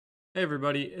Hey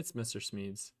everybody, it's Mr.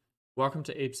 Smedes. Welcome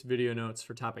to APE's video notes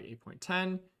for topic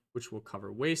 8.10, which will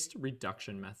cover waste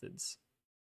reduction methods.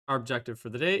 Our objective for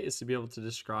the day is to be able to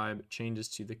describe changes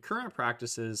to the current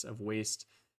practices of waste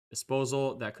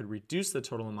disposal that could reduce the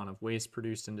total amount of waste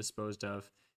produced and disposed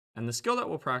of. And the skill that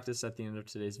we'll practice at the end of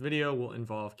today's video will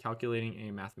involve calculating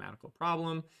a mathematical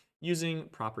problem using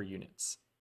proper units.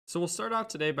 So we'll start out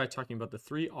today by talking about the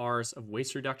 3 R's of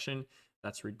waste reduction.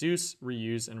 That's reduce,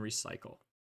 reuse, and recycle.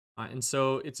 And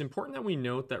so it's important that we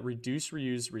note that reduce,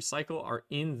 reuse, recycle are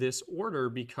in this order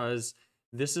because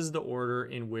this is the order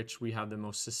in which we have the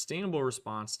most sustainable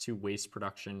response to waste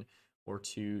production or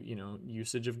to,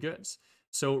 usage of goods.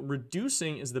 So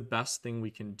reducing is the best thing we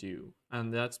can do.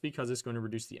 And that's because it's going to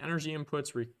reduce the energy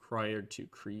inputs required to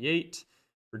create,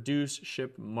 produce,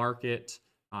 ship, market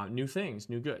new things,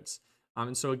 new goods.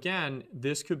 And so again,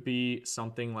 this could be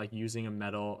something like using a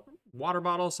metal water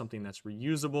bottle, something that's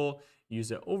reusable.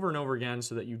 Use it over and over again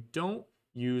so that you don't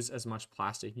use as much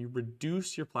plastic. You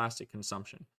reduce your plastic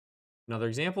consumption. Another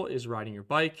example is riding your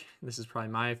bike. This is probably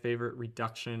my favorite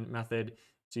reduction method.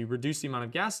 So you reduce the amount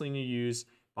of gasoline you use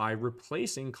by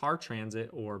replacing car transit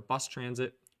or bus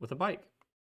transit with a bike.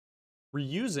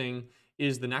 Reusing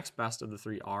is the next best of the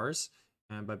 3 R's.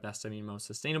 And by best, I mean most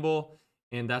sustainable.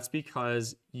 And that's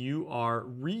because you are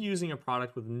reusing a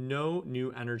product with no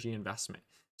new energy investment.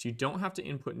 So you don't have to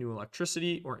input new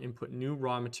electricity or input new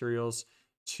raw materials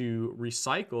to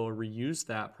recycle or reuse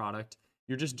that product.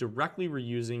 You're just directly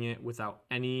reusing it without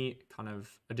any kind of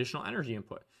additional energy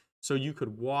input. So you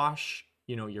could wash,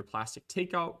 your plastic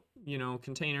takeout,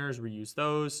 containers, reuse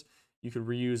those. You could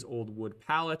reuse old wood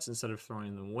pallets instead of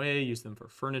throwing them away, use them for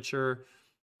furniture.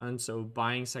 And so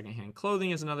buying secondhand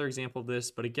clothing is another example of this.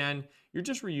 But again, you're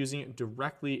just reusing it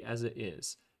directly as it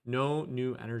is. No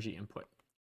new energy input.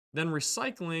 Then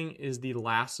recycling is the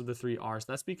last of the 3 R's.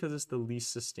 That's because it's the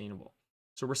least sustainable.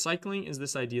 So recycling is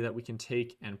this idea that we can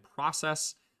take and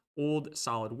process old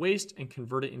solid waste and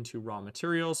convert it into raw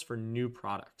materials for new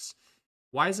products.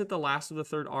 Why is it the last of the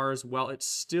 3 R's? Well, it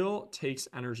still takes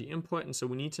energy input. And so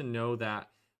we need to know that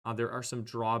there are some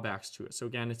drawbacks to it. So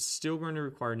again, it's still going to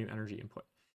require new energy input.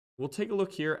 We'll take a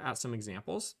look here at some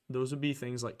examples. Those would be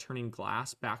things like turning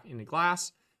glass back into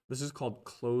glass. This is called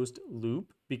closed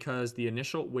loop because the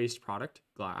initial waste product,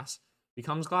 glass,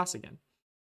 becomes glass again.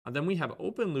 Then we have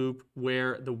open loop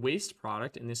where the waste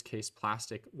product, in this case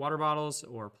plastic water bottles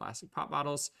or plastic pop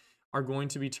bottles, are going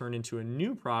to be turned into a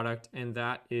new product, and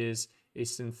that is a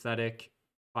synthetic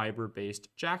fiber-based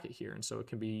jacket here. And so it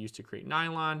can be used to create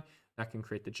nylon, that can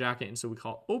create the jacket. And so we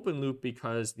call it open loop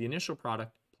because the initial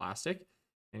product, plastic,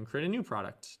 and create a new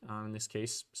product, in this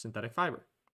case, synthetic fiber.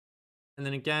 And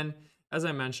then again, as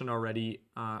I mentioned already,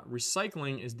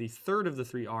 recycling is the third of the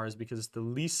 3 R's because it's the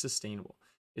least sustainable.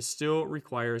 It still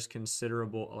requires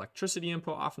considerable electricity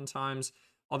input oftentimes.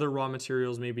 Other raw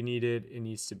materials may be needed. It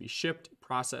needs to be shipped,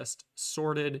 processed,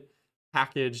 sorted,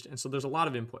 packaged. And so there's a lot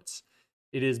of inputs.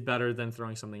 It is better than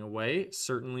throwing something away.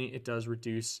 Certainly, it does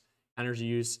reduce energy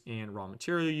use and raw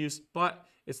material use, but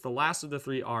it's the last of the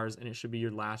 3 R's and it should be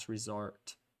your last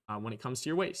resort when it comes to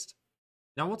your waste.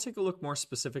 Now we'll take a look more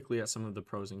specifically at some of the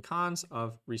pros and cons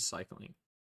of recycling.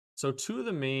 So two of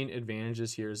the main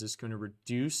advantages here is it's going to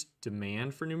reduce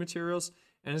demand for new materials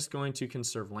and it's going to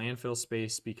conserve landfill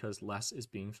space because less is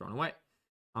being thrown away.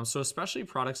 So especially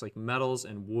products like metals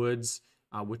and woods,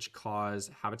 which cause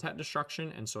habitat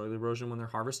destruction and soil erosion when they're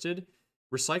harvested,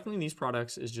 recycling these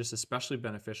products is just especially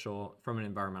beneficial from an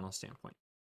environmental standpoint.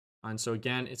 And so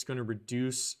again, it's going to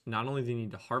reduce not only the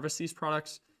need to harvest these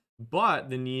products, but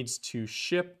the needs to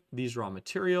ship these raw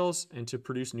materials and to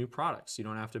produce new products. You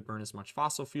don't have to burn as much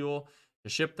fossil fuel to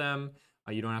ship them.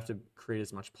 You don't have to create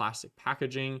as much plastic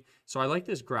packaging. So I like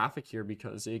this graphic here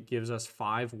because it gives us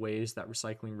 5 ways that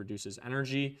recycling reduces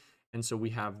energy. And so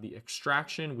we have the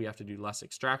extraction. We have to do less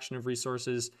extraction of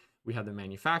resources. We have the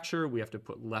manufacture. We have to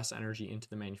put less energy into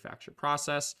the manufacture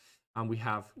process. We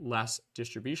have less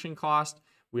distribution cost.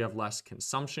 We have less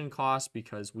consumption costs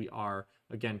because we are,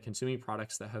 again, consuming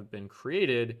products that have been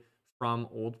created from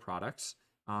old products,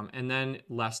 and then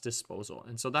less disposal.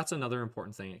 And so that's another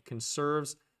important thing. It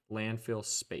conserves landfill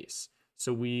space.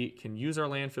 So we can use our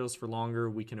landfills for longer.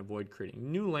 We can avoid creating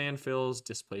new landfills,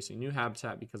 displacing new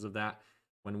habitat because of that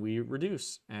when we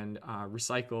reduce and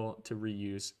recycle to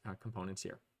reuse components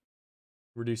here,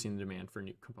 reducing the demand for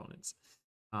new components.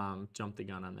 Jump the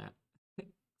gun on that.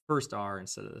 First R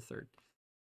instead of the third.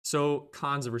 So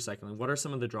cons of recycling, what are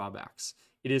some of the drawbacks?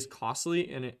 It is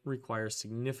costly and it requires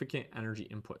significant energy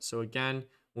input. So again,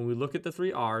 when we look at the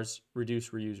 3 R's,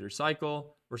 reduce, reuse, recycle,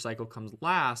 recycle comes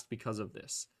last because of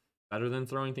this. Better than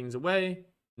throwing things away,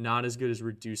 not as good as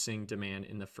reducing demand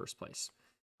in the first place.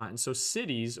 And so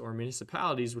cities or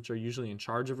municipalities, which are usually in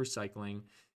charge of recycling,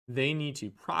 they need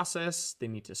to process, they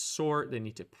need to sort, they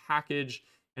need to package,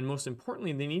 and most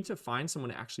importantly, they need to find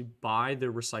someone to actually buy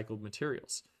their recycled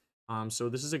materials. So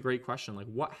this is a great question. Like,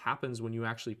 what happens when you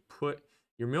actually put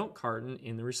your milk carton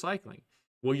in the recycling?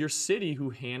 Well, your city who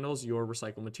handles your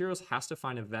recycled materials has to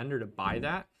find a vendor to buy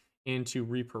that and to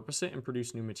repurpose it and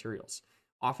produce new materials.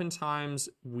 Oftentimes,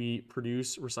 we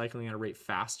produce recycling at a rate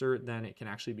faster than it can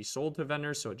actually be sold to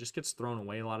vendors, so it just gets thrown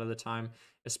away a lot of the time,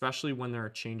 especially when there are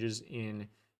changes in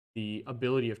the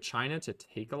ability of China to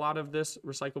take a lot of this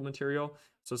recycled material.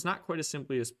 So it's not quite as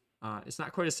simple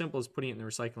as putting it in the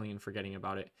recycling and forgetting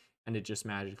about it, and it just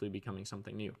magically becoming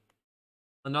something new.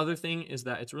 Another thing is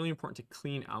that it's really important to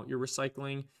clean out your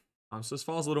recycling. So this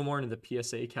falls a little more into the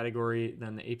PSA category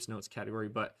than the APES Notes category,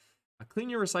 but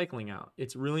clean your recycling out.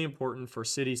 It's really important for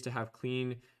cities to have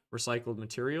clean recycled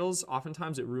materials.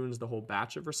 Oftentimes it ruins the whole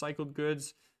batch of recycled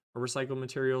goods or recycled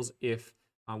materials if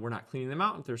we're not cleaning them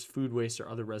out, if there's food waste or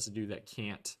other residue that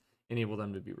can't enable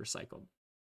them to be recycled.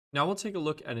 Now we'll take a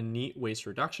look at a neat waste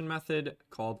reduction method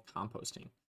called composting.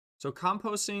 So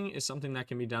composting is something that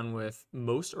can be done with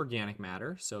most organic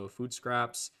matter, so food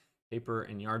scraps, paper,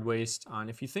 and yard waste. And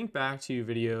if you think back to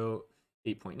video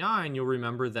 8.9, you'll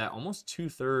remember that almost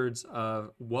 2/3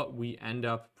 of what we end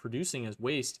up producing as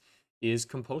waste is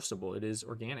compostable. It is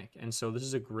organic. And so this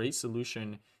is a great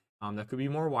solution that could be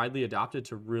more widely adopted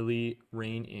to really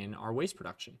rein in our waste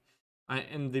production.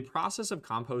 And the process of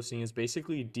composting is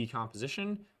basically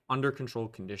decomposition under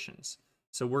controlled conditions.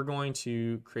 So we're going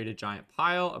to create a giant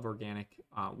pile of organic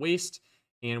waste,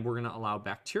 and we're going to allow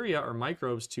bacteria or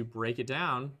microbes to break it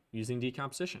down using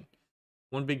decomposition.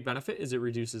 One big benefit is it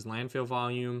reduces landfill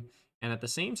volume and at the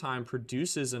same time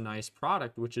produces a nice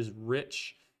product, which is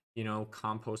rich,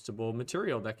 compostable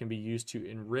material that can be used to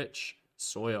enrich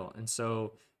soil. And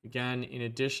so again, in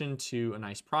addition to a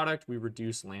nice product, we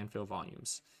reduce landfill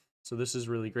volumes. So this is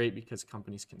really great because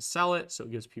companies can sell it. So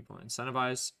it gives people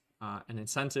an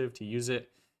incentive to use it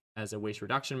as a waste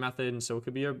reduction method. And so it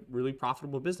could be a really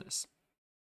profitable business.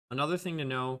 Another thing to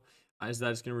know is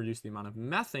that it's going to reduce the amount of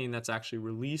methane that's actually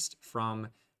released from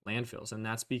landfills. And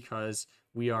that's because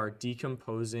we are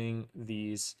decomposing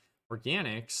these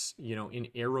organics, in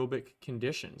aerobic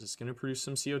conditions. It's going to produce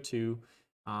some CO2.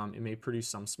 It may produce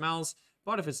some smells,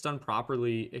 but if it's done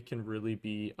properly, it can really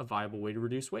be a viable way to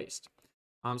reduce waste.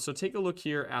 So take a look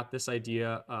here at this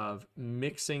idea of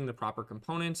mixing the proper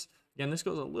components. Again, this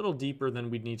goes a little deeper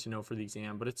than we'd need to know for the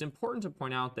exam, but it's important to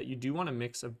point out that you do want a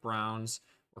mix of browns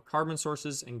or carbon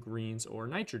sources and greens or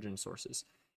nitrogen sources.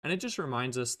 And it just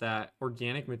reminds us that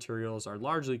organic materials are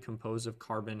largely composed of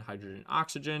carbon, hydrogen,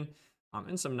 oxygen,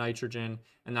 and some nitrogen,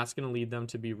 and that's going to lead them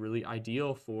to be really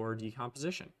ideal for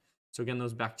decomposition. So again,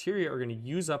 those bacteria are going to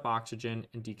use up oxygen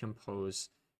and decompose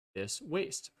this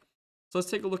waste. So let's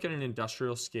take a look at an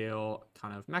industrial scale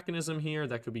kind of mechanism here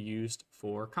that could be used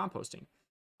for composting.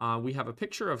 We have a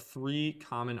picture of 3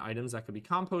 common items that could be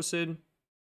composted.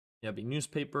 That'd be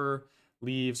newspaper,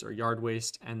 leaves or yard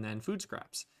waste, and then food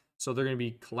scraps. So they're going to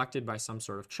be collected by some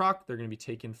sort of truck. They're going to be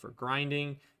taken for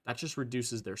grinding. That just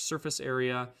reduces their surface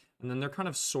area. And then they're kind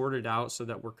of sorted out so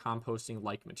that we're composting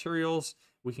like materials.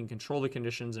 We can control the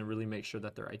conditions and really make sure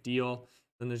that they're ideal.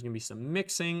 Then there's going to be some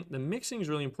mixing. The mixing is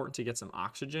really important to get some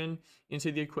oxygen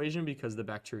into the equation because the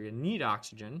bacteria need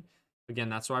oxygen. Again,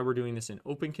 that's why we're doing this in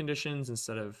open conditions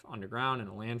instead of underground in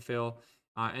a landfill.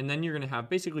 And then you're going to have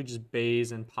basically just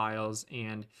bays and piles.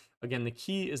 And again, the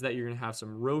key is that you're going to have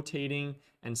some rotating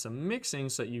and some mixing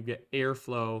so that you get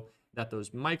airflow that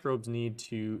those microbes need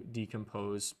to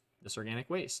decompose this organic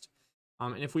waste.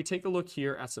 And if we take a look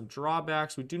here at some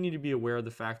drawbacks, we do need to be aware of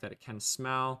the fact that it can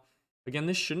smell. Again,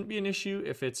 this shouldn't be an issue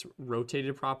if it's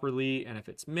rotated properly and if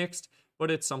it's mixed,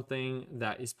 but it's something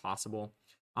that is possible.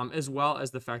 As well as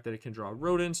the fact that it can draw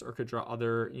rodents or could draw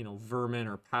other, vermin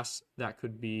or pests that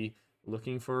could be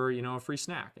looking for, a free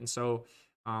snack. And so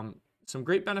some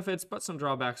great benefits, but some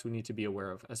drawbacks we need to be aware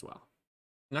of as well.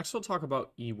 Next, we'll talk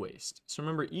about e-waste. So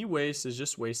remember, e-waste is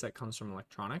just waste that comes from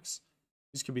electronics.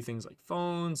 These could be things like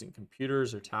phones and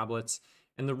computers or tablets.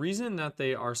 And the reason that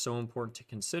they are so important to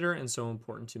consider and so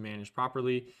important to manage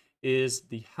properly is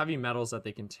the heavy metals that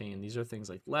they contain. These are things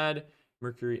like lead,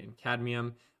 mercury, and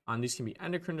cadmium. These can be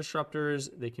endocrine disruptors.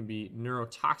 They can be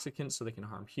neurotoxicants, so they can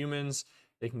harm humans.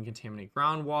 They can contaminate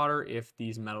groundwater if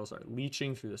these metals are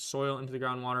leaching through the soil into the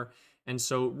groundwater. And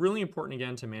so really important,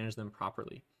 again, to manage them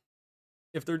properly.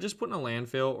 If they're just put in a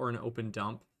landfill or an open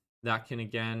dump, that can,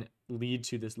 again, lead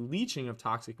to this leaching of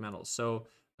toxic metals. So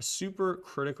a super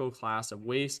critical class of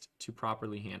waste to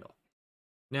properly handle.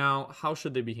 Now, how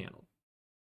should they be handled?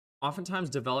 Oftentimes,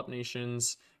 developed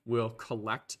nations will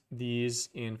collect these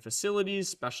in facilities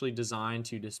specially designed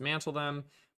to dismantle them,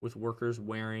 with workers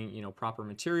wearing, proper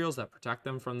materials that protect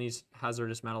them from these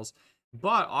hazardous metals.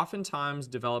 But oftentimes,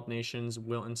 developed nations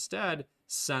will instead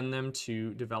send them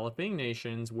to developing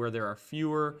nations where there are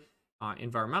fewer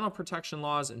environmental protection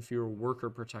laws and fewer worker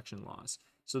protection laws.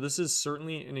 So this is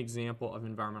certainly an example of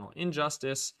environmental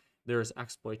injustice. There is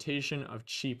exploitation of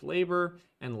cheap labor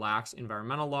and lax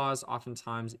environmental laws,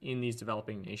 oftentimes in these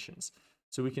developing nations.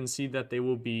 So we can see that they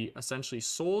will be essentially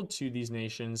sold to these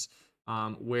nations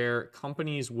where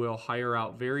companies will hire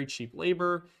out very cheap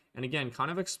labor and, again, kind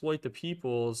of exploit the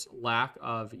people's lack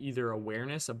of either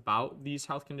awareness about these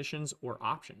health conditions or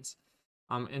options.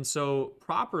 And so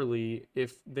properly,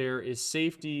 if there is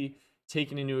safety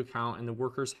taken into account and the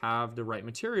workers have the right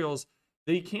materials,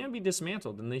 they can be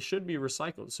dismantled and they should be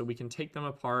recycled. So we can take them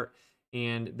apart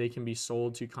and they can be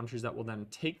sold to countries that will then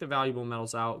take the valuable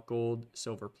metals out. Gold,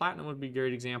 silver, platinum would be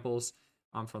great examples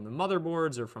from the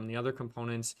motherboards or from the other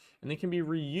components, and they can be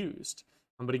reused.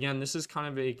 But again, this is kind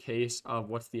of a case of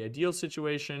what's the ideal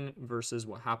situation versus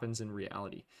what happens in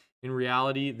reality. In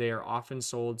reality, they are often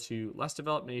sold to less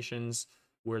developed nations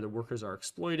where the workers are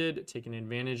exploited, taken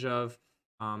advantage of,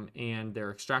 and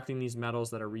they're extracting these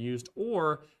metals that are reused,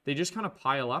 or they just kind of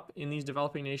pile up in these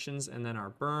developing nations and then are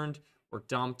burned or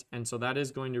dumped. And so that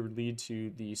is going to lead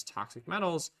to these toxic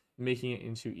metals making it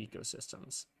into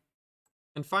ecosystems.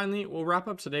 And finally, we'll wrap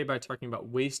up today by talking about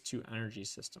waste to energy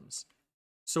systems.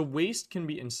 So waste can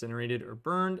be incinerated or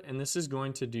burned, and this is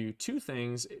going to do two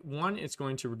things. One, it's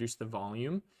going to reduce the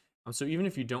volume. So even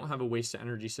if you don't have a waste to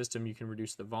energy system, you can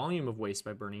reduce the volume of waste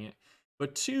by burning it.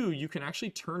 But two, you can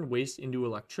actually turn waste into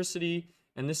electricity,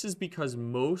 and this is because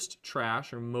most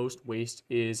trash or most waste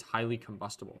is highly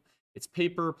combustible. It's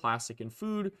paper, plastic, and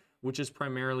food, which is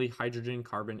primarily hydrogen,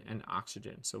 carbon, and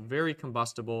oxygen. So very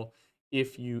combustible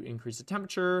if you increase the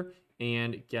temperature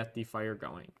and get the fire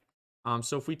going.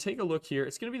 So if we take a look here,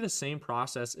 it's going to be the same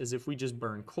process as if we just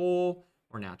burn coal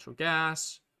or natural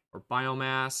gas or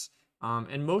biomass.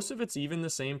 And most of it's even the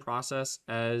same process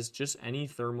as just any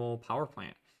thermal power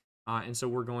plant. And so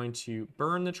we're going to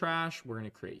burn the trash. We're going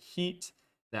to create heat.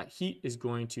 That heat is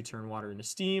going to turn water into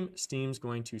steam. Steam's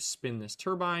going to spin this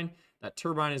turbine. That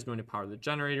turbine is going to power the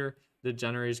generator. The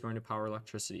generator is going to power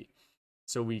electricity.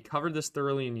 So we covered this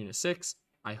thoroughly in Unit 6.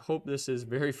 I hope this is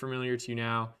very familiar to you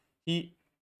now. Heat,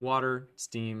 water,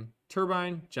 steam,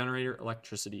 turbine, generator,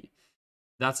 electricity.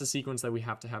 That's the sequence that we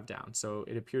have to have down. So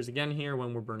it appears again here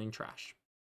when we're burning trash.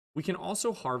 We can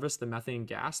also harvest the methane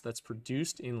gas that's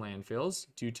produced in landfills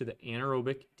due to the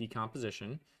anaerobic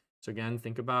decomposition. So again,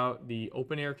 think about the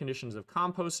open air conditions of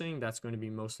composting. That's going to be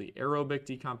mostly aerobic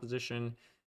decomposition.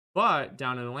 But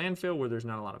down in a landfill where there's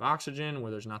not a lot of oxygen,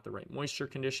 where there's not the right moisture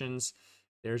conditions,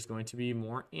 there's going to be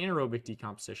more anaerobic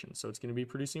decomposition. So it's going to be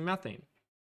producing methane.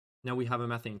 Now we have a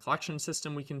methane collection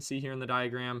system we can see here in the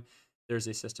diagram. There's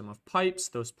a system of pipes.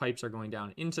 Those pipes are going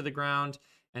down into the ground,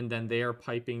 and then they are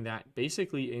piping that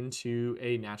basically into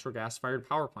a natural gas fired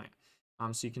power plant.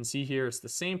 So you can see here, it's the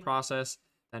same process.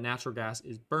 That natural gas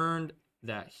is burned.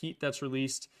 That heat that's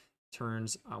released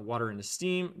turns water into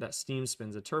steam. That steam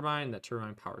spins a turbine. That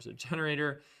turbine powers a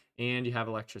generator, and you have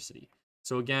electricity.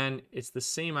 So again, it's the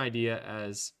same idea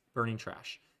as burning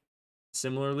trash.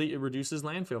 Similarly, it reduces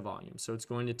landfill volume. So it's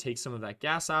going to take some of that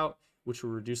gas out, which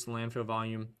will reduce the landfill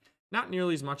volume. Not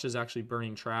nearly as much as actually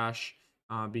burning trash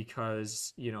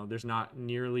because, there's not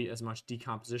nearly as much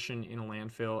decomposition in a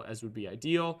landfill as would be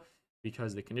ideal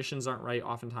because the conditions aren't right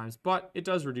oftentimes, but it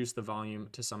does reduce the volume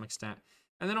to some extent.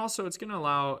 And then also it's going to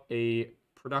allow a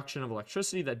production of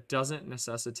electricity that doesn't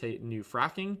necessitate new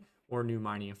fracking or new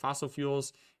mining of fossil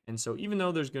fuels. And so even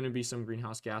though there's going to be some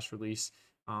greenhouse gas release,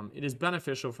 it is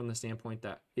beneficial from the standpoint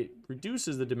that it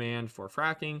reduces the demand for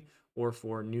fracking or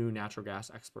for new natural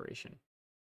gas exploration.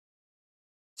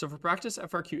 So for practice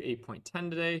FRQ 8.10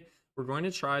 today, we're going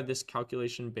to try this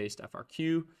calculation-based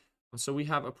FRQ. So we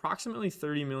have approximately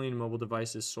 30 million mobile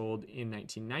devices sold in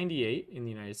 1998 in the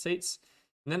United States,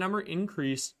 and that number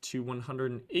increased to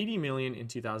 180 million in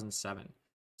 2007.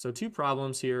 So two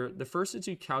problems here. The first is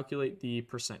to calculate the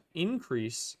percent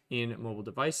increase in mobile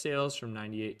device sales from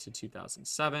 98 to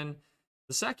 2007.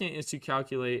 The second is to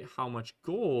calculate how much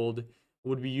gold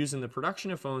would be used in the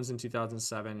production of phones in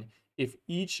 2007 if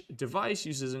each device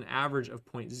uses an average of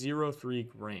 0.03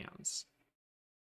 grams.